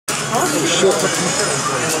Shit.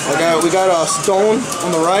 We got a Stone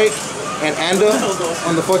on the right and Anda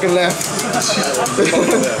on the fucking left.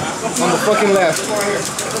 On the fucking left.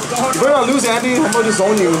 You better not lose, Andy. I'm gonna just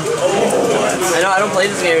zone you. I know, I don't play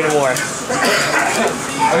this game anymore.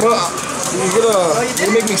 You're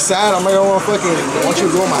gonna make me sad. I'm not gonna want you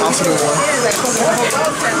to go in my house anymore.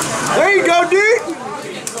 There you go, dude.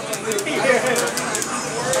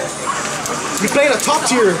 You played a top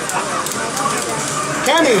tier.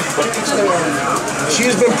 Cammy. She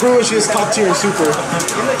has been proven she is top tier in Super.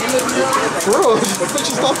 For real,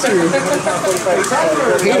 she's top tier.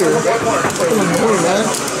 Hate her. Fucking annoying, man.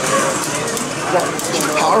 She's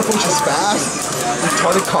powerful, she's fast.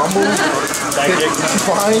 Retarded combo. She's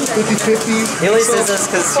fine. 50-50. He only says this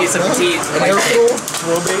because she's a petite. An air throw.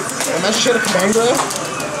 Throw bait. Imagine she had a command grab.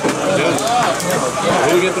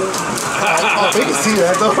 Oh, they can see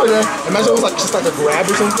that though. Imagine it was like just like a grab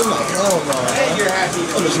or something. Like, hell no. And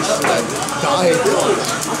she's just like dying.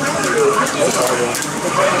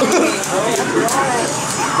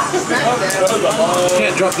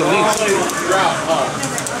 Can't drop the links.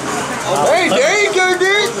 Hey, there you go,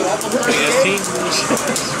 dude.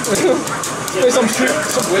 Play some Street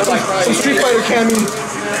Fighter, Cammy.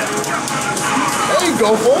 There you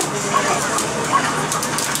go, fool.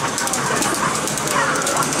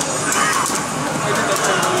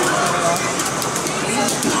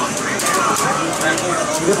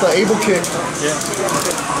 You get the able kick. Yeah.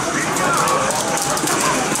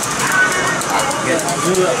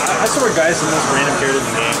 Dude, I swear guys are the most random characters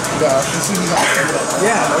in the game. Yeah, this is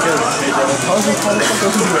yeah, okay. How is this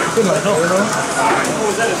motherfucker good like that, you know?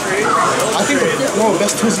 I think one of the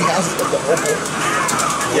best tools he has is the opal.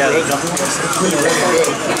 Yeah, the jumping one. It's really, really good.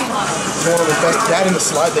 It's one of the best. That in the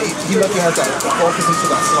slide, he lucky has that focus into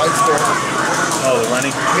that slide still. Oh, the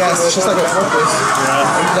running? Yeah, it's just like a focus. Yeah.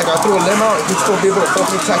 Like I threw a limb out, he'd still be able to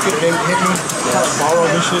focus attack it and then hit me. Borrow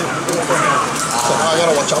and shit. So now I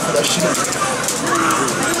gotta watch out for that shit.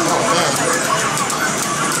 Oh man.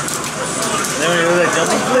 Then when you do that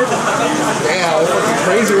jumping flip? Yeah, it's fucking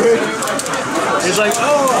crazy, right? It's like,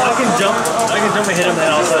 oh, I can jump and hit him, then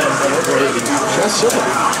all of a sudden it's crazy. That's shit.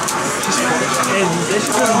 And they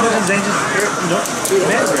should put him in then just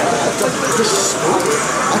man grab.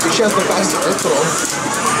 I think she has the fastest air throw.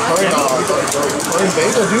 Her in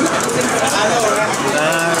Vega, dude.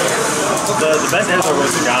 The best air throw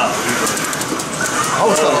was the Gala. I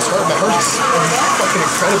always thought it was her, but hers is fucking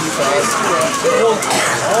incredibly fast.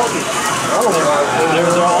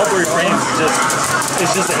 They're all three frames.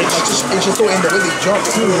 It's just a hit. It's just so in the way they jump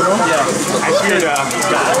too, you know? Yeah. Actually,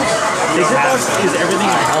 is everything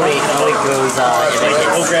How it goes,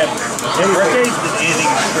 oh, grab. Birthday is anything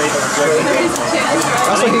straight.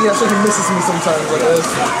 That's why he misses me sometimes, like this.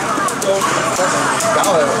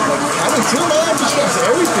 Gala, like, Cammy too, man. She has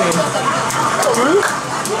everything.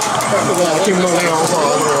 I came no lane also.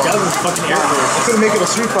 That was fucking air throw. I couldn't make it a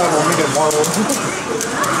Street Fighter or make it a Marvel.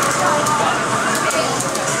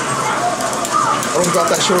 I don't got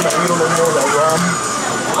that shit with that needle no more, that ROM.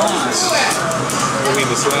 You mean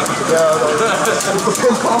the slap? Yeah, the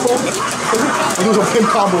pin combo. I do some pin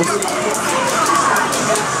combos.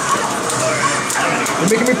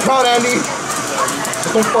 You're making me proud, Andy.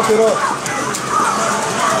 Just don't fuck it up.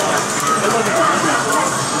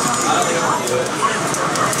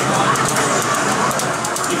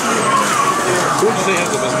 Who would you say has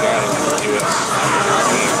the best guy in the US?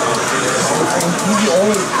 He's the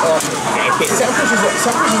only. Sanford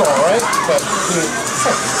is alright, but dude,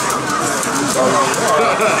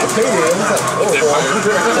 I played it. It was like, oh,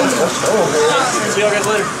 See y'all guys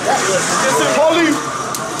later. Holly!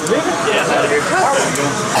 Yeah,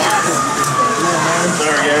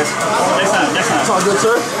 sorry guys. Next time. It's all good,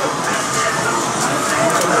 sir.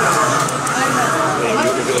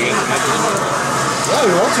 Yeah,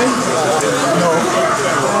 you want to? No.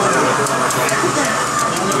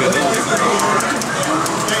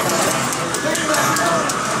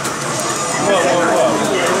 Whoa.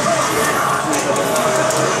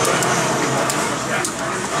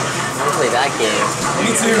 I'll play that game. Me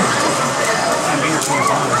too.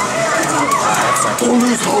 Don't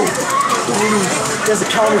lose hope. Don't lose. There's a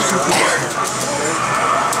counter super.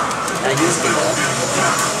 I used to though.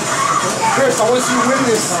 Chris, I want to see you win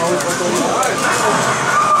this.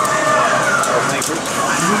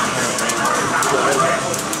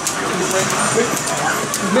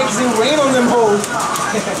 He's making it rain on them hoes.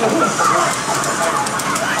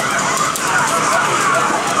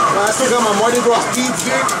 I still got my Mardi Gras beads,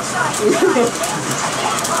 dude.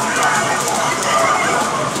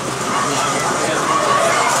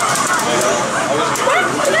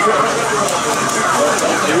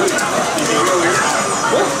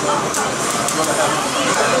 What?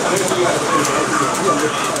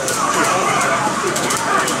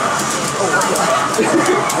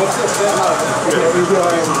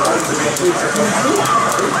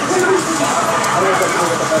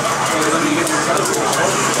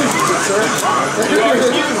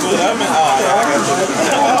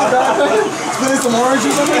 Spinning some orange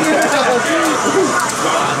or something?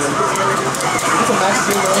 It's a nice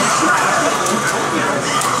thing,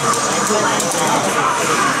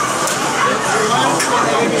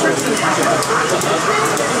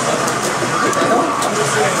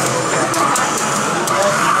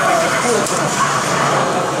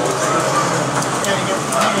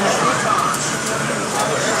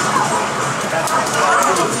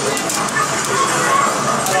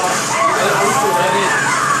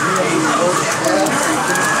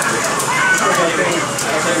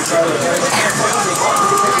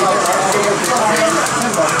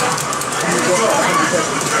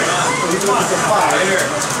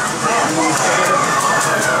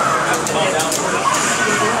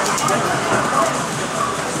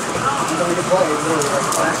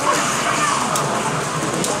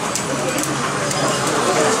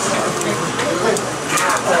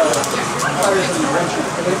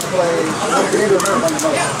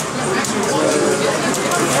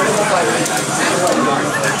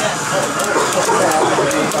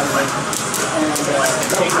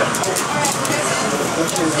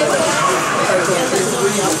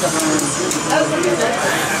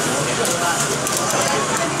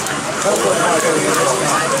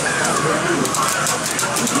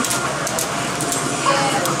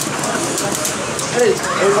 Hey,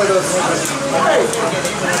 everybody goes, hey.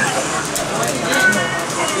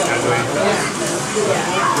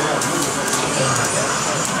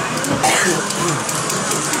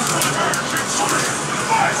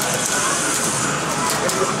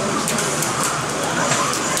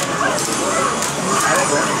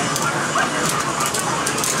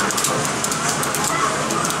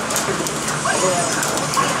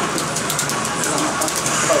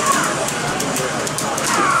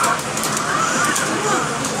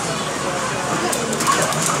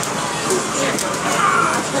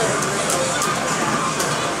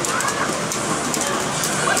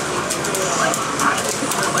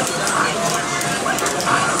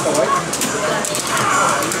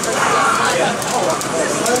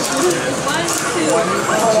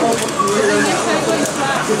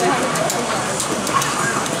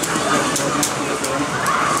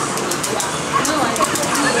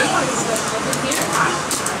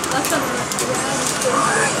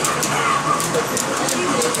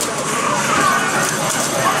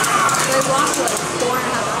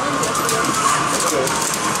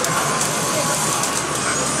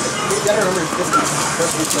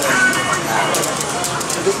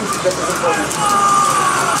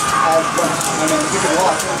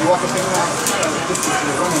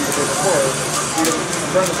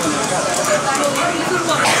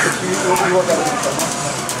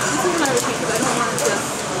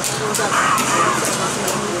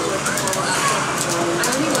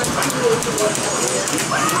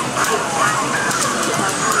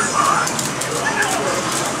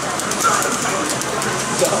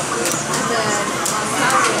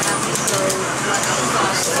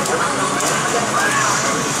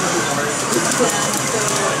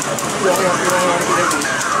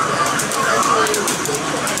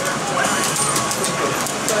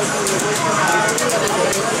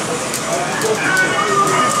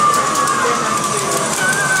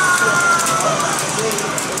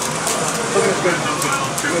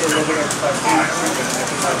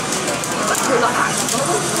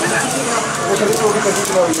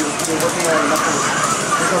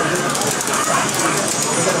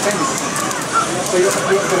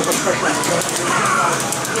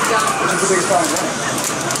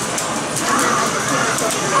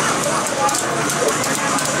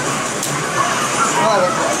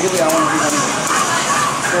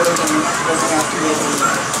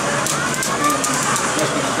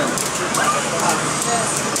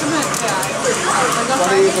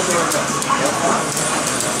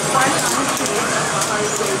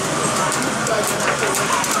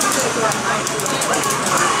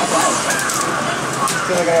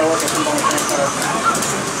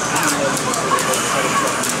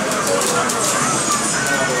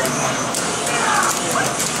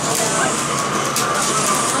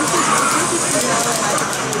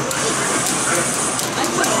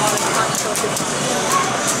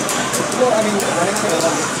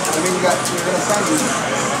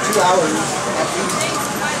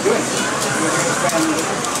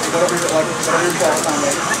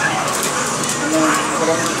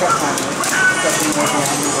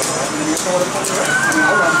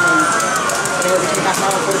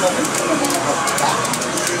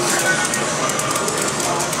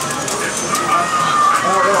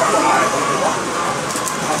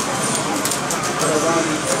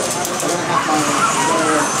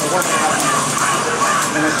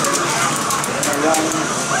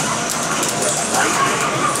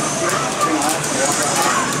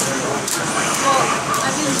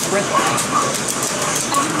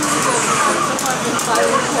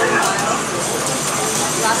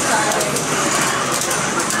 last Saturday.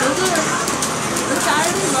 Those are the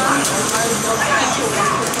Saturday runs are the most special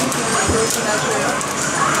ones because you can really measure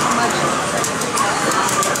how much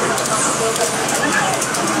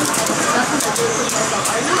nothing to do with myself.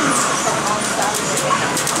 I really need to come on Saturday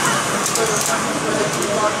for the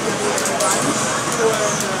walk to do the run for the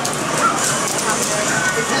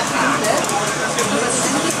it's not too fit. But at the end of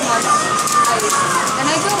this month,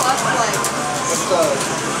 I go up like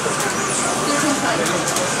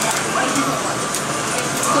 13 times.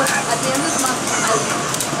 So at the end of this month, I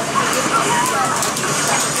give up that I can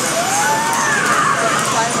expect. So I'm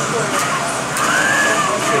trying to afford it.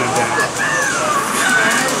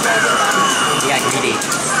 Yeah, greedy.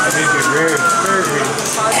 I think you're very, very greedy.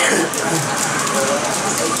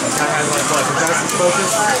 I had like what, fantastic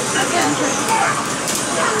focus? Again,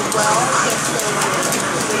 well,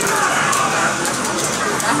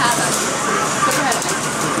 I have actually. Go ahead.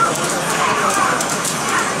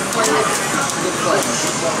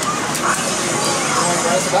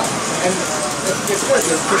 And it's good,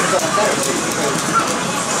 it pushes up on Saturday because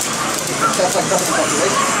that's like double the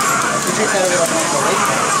population. You take Saturday like an actual race,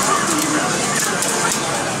 you know,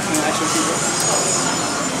 actual people.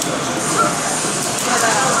 But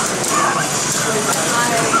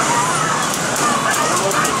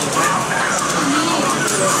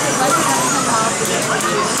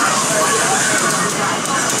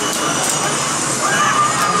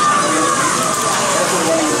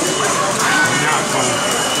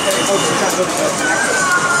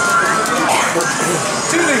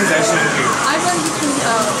Two things I shouldn't do. I run between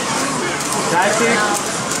Tactic,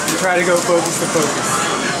 you try to go focus to focus.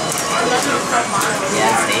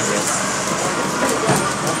 Yeah, it's dangerous.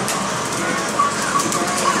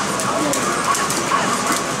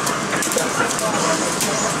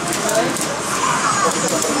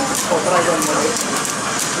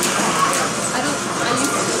 I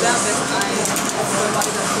used to do that, but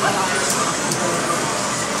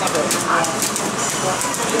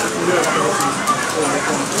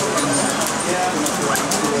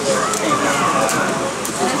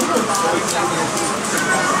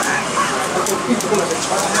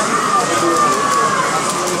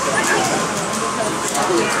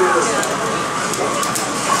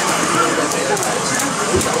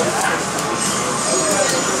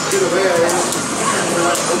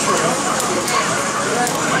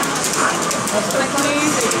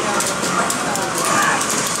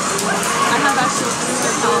I have actually seen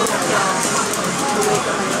the power to wake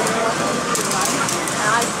up and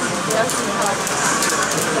I definitely have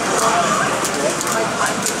my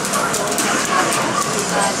time to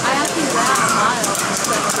I actually ran a mile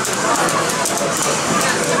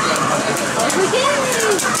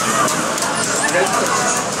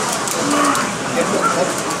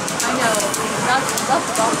I know, that's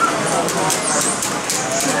awesome.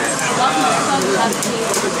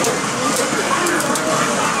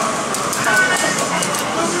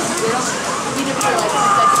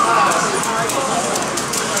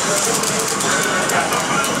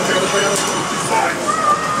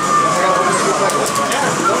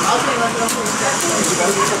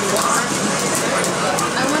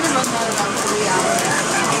 I want to run that about 3 hours.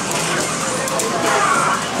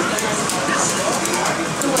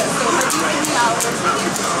 So if I do 3 hours, it's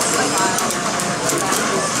a mile.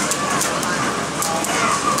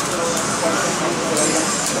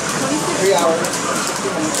 3 hours.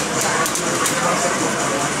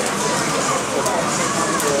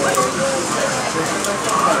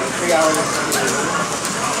 3 hours.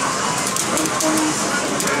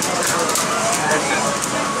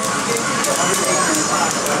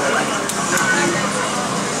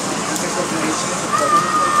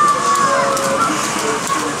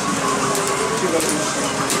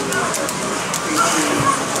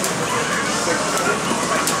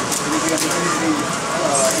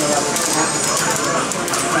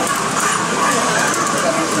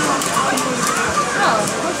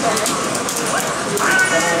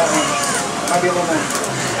 Might be a little more.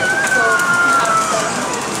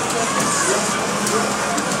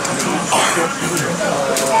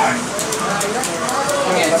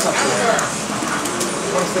 Yeah, that's not true.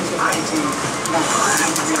 26 with 19. No,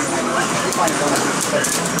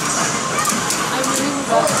 I really would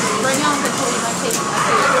love to. Right now, I'm totally not taking my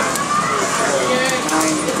favorite.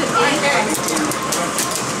 It's an 8.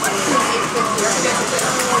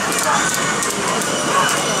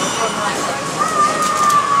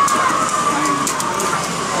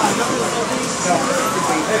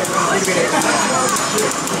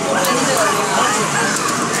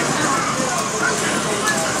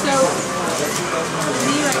 So,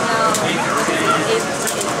 me right now, it's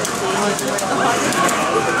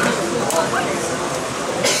 8:50.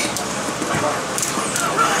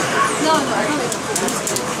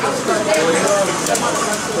 Okay.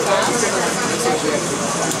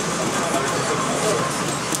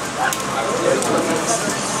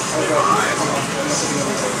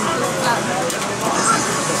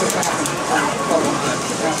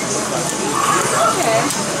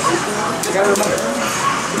 You gotta remember,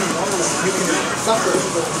 you can suffer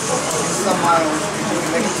some miles and you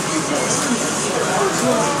can make it to you.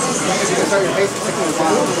 You can start your base at 60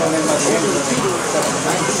 miles and then by the end of the day,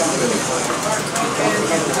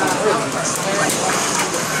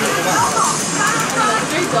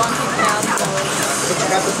 Very daunting now.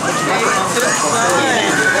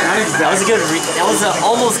 That was a good read. That was an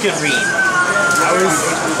almost good read. I was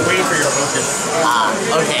waiting for your focus. Ah,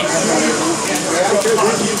 okay.